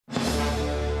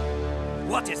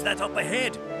What is that up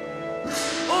ahead?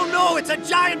 Oh no, it's a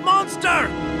giant monster!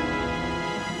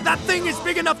 That thing is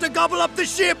big enough to gobble up the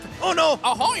ship! Oh no!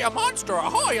 Ahoy, a monster!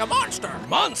 Ahoy, a monster!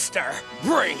 Monster!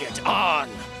 Bring it on!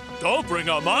 Don't bring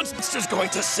a monster! It's just going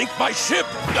to sink my ship!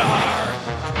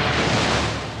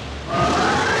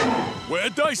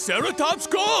 Where'd Triceratops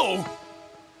go?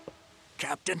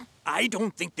 Captain, I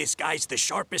don't think this guy's the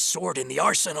sharpest sword in the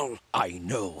arsenal. I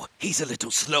know. He's a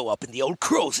little slow up in the old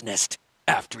crow's nest.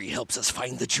 After he helps us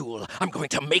find the jewel, I'm going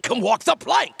to make him walk the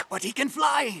plank. But he can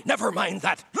fly. Never mind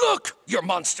that. Look! Your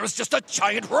monster's just a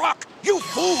giant rock! You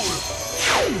fool!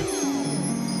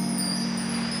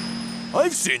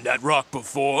 I've seen that rock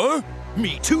before.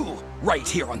 Me too. Right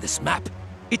here on this map.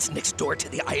 It's next door to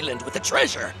the island with the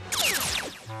treasure.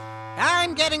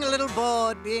 I'm getting a little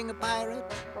bored being a pirate.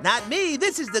 Not me,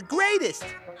 this is the greatest.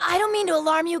 I don't mean to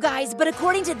alarm you guys, but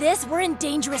according to this, we're in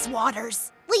dangerous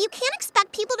waters. Well, you can't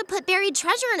expect people to put buried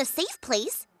treasure in a safe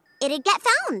place. It'd get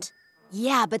found.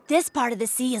 Yeah, but this part of the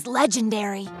sea is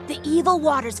legendary. The evil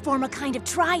waters form a kind of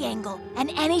triangle, and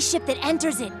any ship that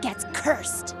enters it gets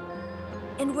cursed.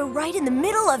 And we're right in the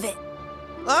middle of it.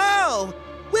 Oh,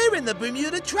 we're in the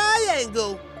Bermuda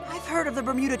Triangle. I've heard of the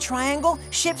Bermuda Triangle.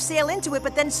 Ships sail into it,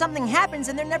 but then something happens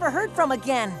and they're never heard from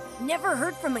again. Never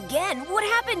heard from again? What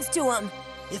happens to them?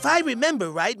 If I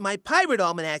remember right, my pirate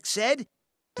almanac said,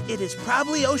 it is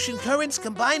probably ocean currents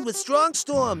combined with strong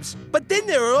storms. But then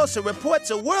there are also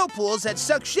reports of whirlpools that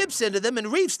suck ships into them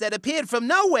and reefs that appeared from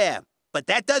nowhere. But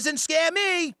that doesn't scare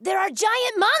me. There are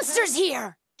giant monsters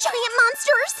here! Giant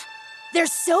monsters? They're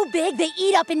so big they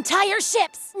eat up entire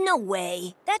ships! No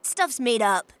way. That stuff's made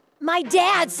up. My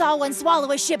dad saw one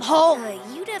swallow a ship whole.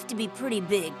 You'd have to be pretty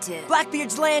big to...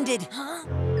 Blackbeard's landed. Huh?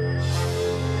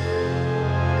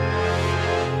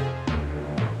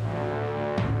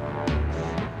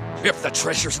 If the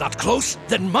treasure's not close,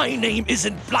 then my name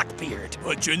isn't Blackbeard.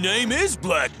 But your name is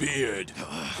Blackbeard.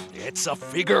 It's a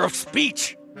figure of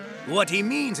speech. What he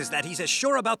means is that he's as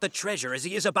sure about the treasure as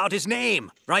he is about his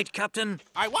name. Right, Captain?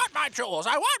 I want my jewels!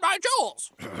 I want my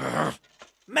jewels!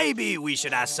 Maybe we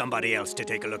should ask somebody else to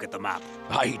take a look at the map.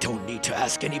 I don't need to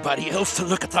ask anybody else to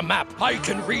look at the map. I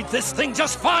can read this thing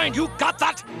just fine. You got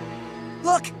that?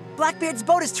 Look, Blackbeard's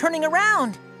boat is turning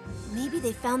around. Maybe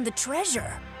they found the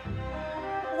treasure.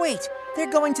 Wait,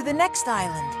 they're going to the next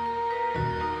island.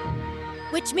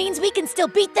 Which means we can still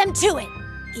beat them to it.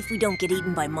 If we don't get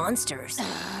eaten by monsters.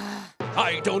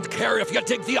 I don't care if you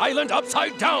dig the island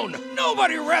upside down.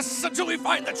 Nobody rests until we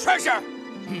find the treasure.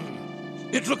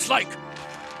 It looks like...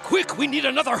 Quick, we need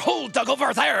another hole dug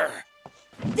over there.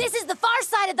 This is the far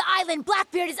side of the island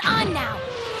Blackbeard is on now.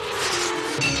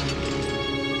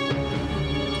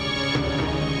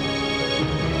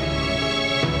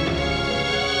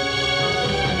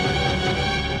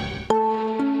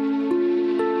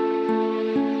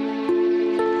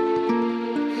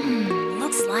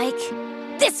 Looks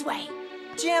like this way.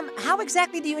 Jim, how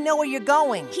exactly do you know where you're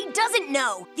going? He doesn't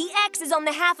know. The X is on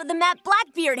the half of the map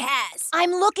Blackbeard has.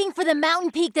 I'm looking for the mountain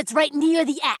peak that's right near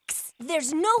the X.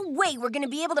 There's no way we're gonna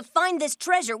be able to find this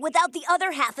treasure without the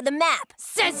other half of the map.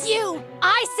 Says you!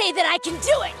 I say that I can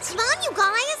do it! Come on, you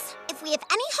guys. If we have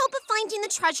any hope of finding the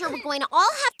treasure, we're going to all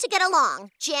have to get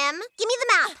along. Jim, give me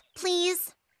the map,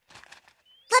 please.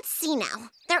 Let's see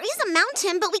now. There is a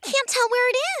mountain, but we can't tell where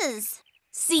it is.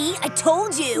 See, I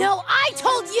told you. No, I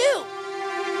told you!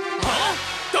 Huh?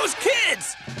 Those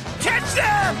kids! Catch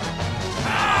them!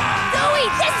 Zoe,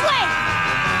 this way!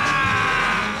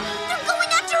 They're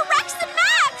going after Rex and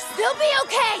Max! They'll be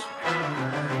okay!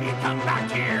 Come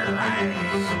back here!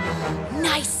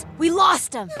 Nice! We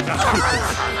lost them!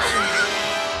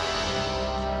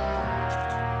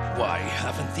 Why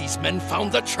haven't these men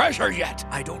found the treasure yet?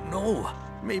 I don't know.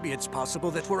 Maybe it's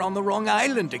possible that we're on the wrong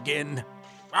island again.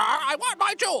 I want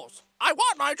my jewels! I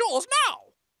want my jewels now!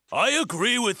 I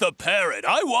agree with the parrot.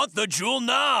 I want the jewel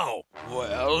now.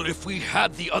 Well, if we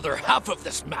had the other half of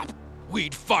this map,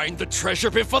 we'd find the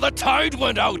treasure before the tide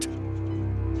went out.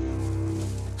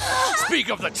 Speak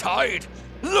of the tide,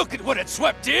 look at what it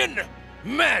swept in.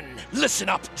 Men, listen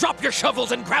up. Drop your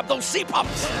shovels and grab those sea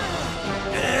pups.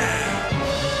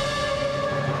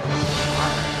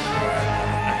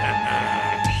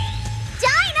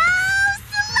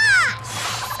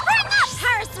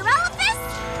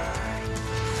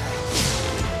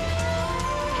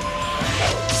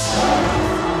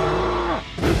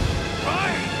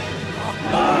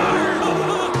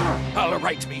 All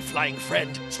right, me flying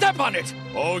friend. Step on it.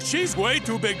 Oh, she's way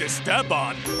too big to step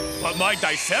on. But my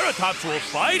Triceratops will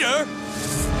fight her.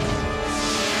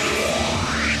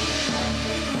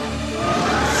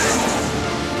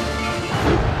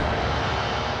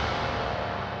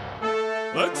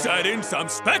 Let's add in some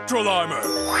spectral armor.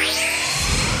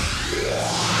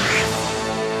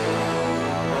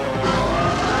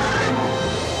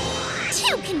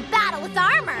 Two can battle with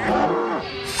armor.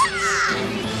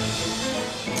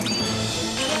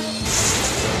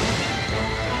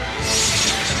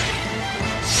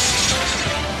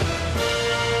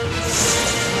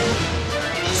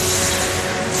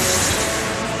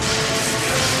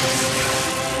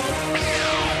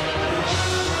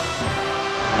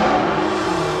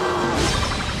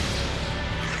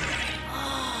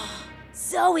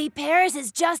 Zoe, Paris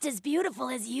is just as beautiful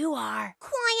as you are.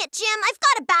 Quiet, Jim. I've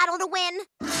got a battle to win.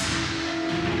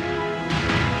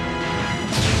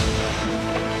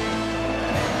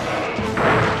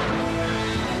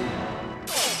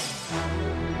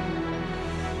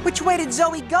 Which way did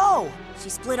Zoe go? She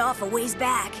split off a ways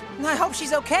back. I hope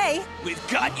she's okay. We've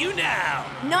got you now.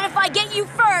 Not if I get you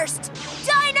first.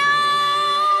 Dino!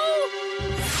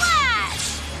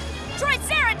 Flash!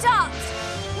 Triceratops!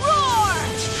 Roar!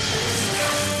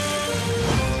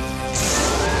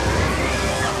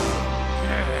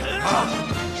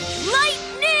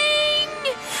 Lightning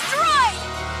strike!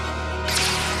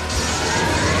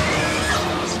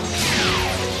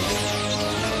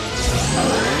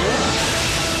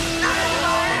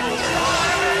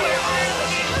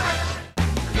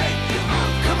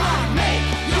 Come on, make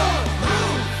your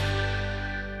move.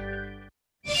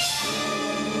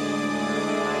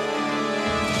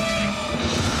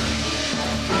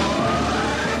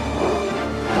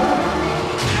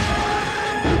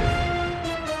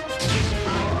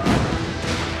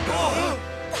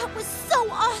 That was so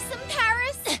awesome,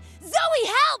 Paris. Zoe,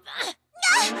 help!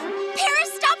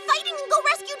 Paris, stop fighting and go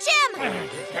rescue Jim.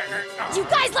 You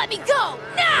guys let me go!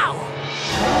 Now!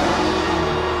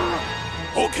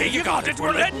 Okay, you got it.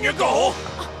 We're letting you go.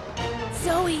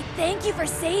 Zoe, thank you for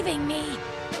saving me.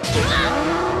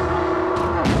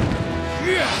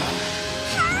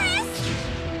 Paris!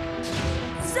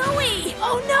 Zoe!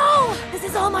 Oh no! This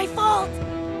is all my fault!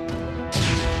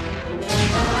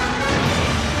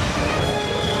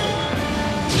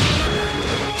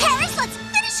 Paris, let's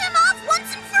finish him off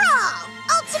once and for all.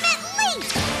 Ultimate leap!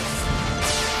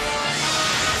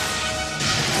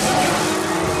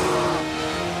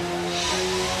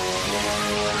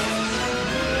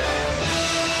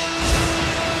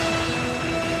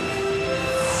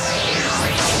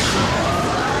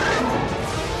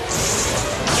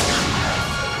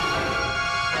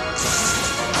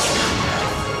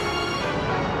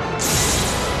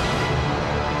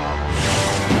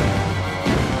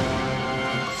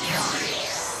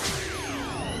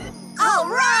 All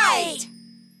right!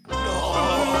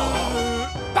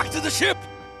 Back to the ship.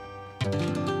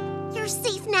 You're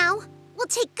safe now. We'll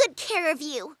take good care of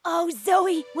you. Oh,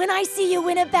 Zoe, when I see you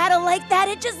win a battle like that,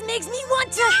 it just makes me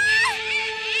want to...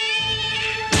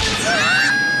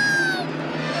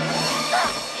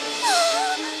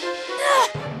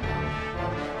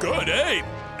 Good aim.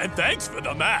 And thanks for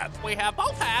the map. We have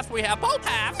both halves. We have both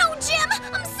halves. No, Jim!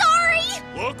 I'm sorry!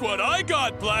 Look what I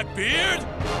got, Blackbeard.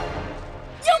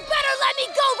 You better let me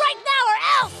go right now or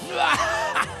else!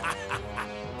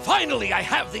 Finally, I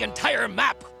have the entire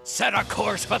map. Set a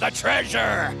course for the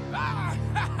treasure.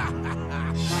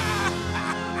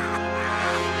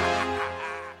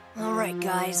 All right,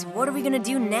 guys, what are we gonna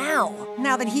do now?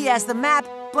 Now that he has the map,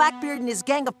 Blackbeard and his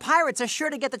gang of pirates are sure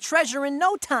to get the treasure in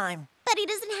no time. But he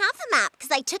doesn't have a map,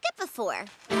 because I took it before.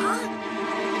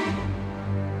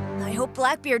 I hope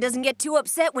Blackbeard doesn't get too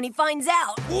upset when he finds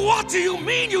out. What do you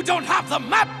mean you don't have the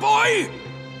map, boy?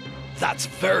 That's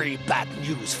very bad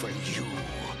news for you.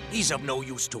 He's of no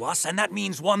use to us, and that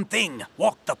means one thing.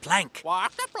 Walk the plank.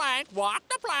 Walk the plank,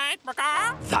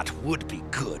 brother. That would be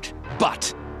good,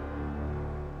 but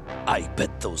I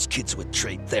bet those kids would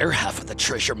trade their half of the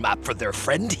treasure map for their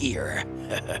friend here.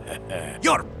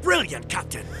 You're brilliant,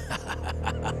 Captain.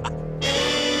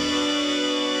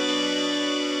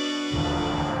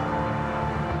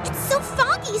 It's so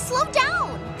foggy. Slow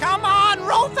down. Come on,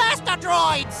 roll faster,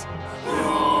 droids.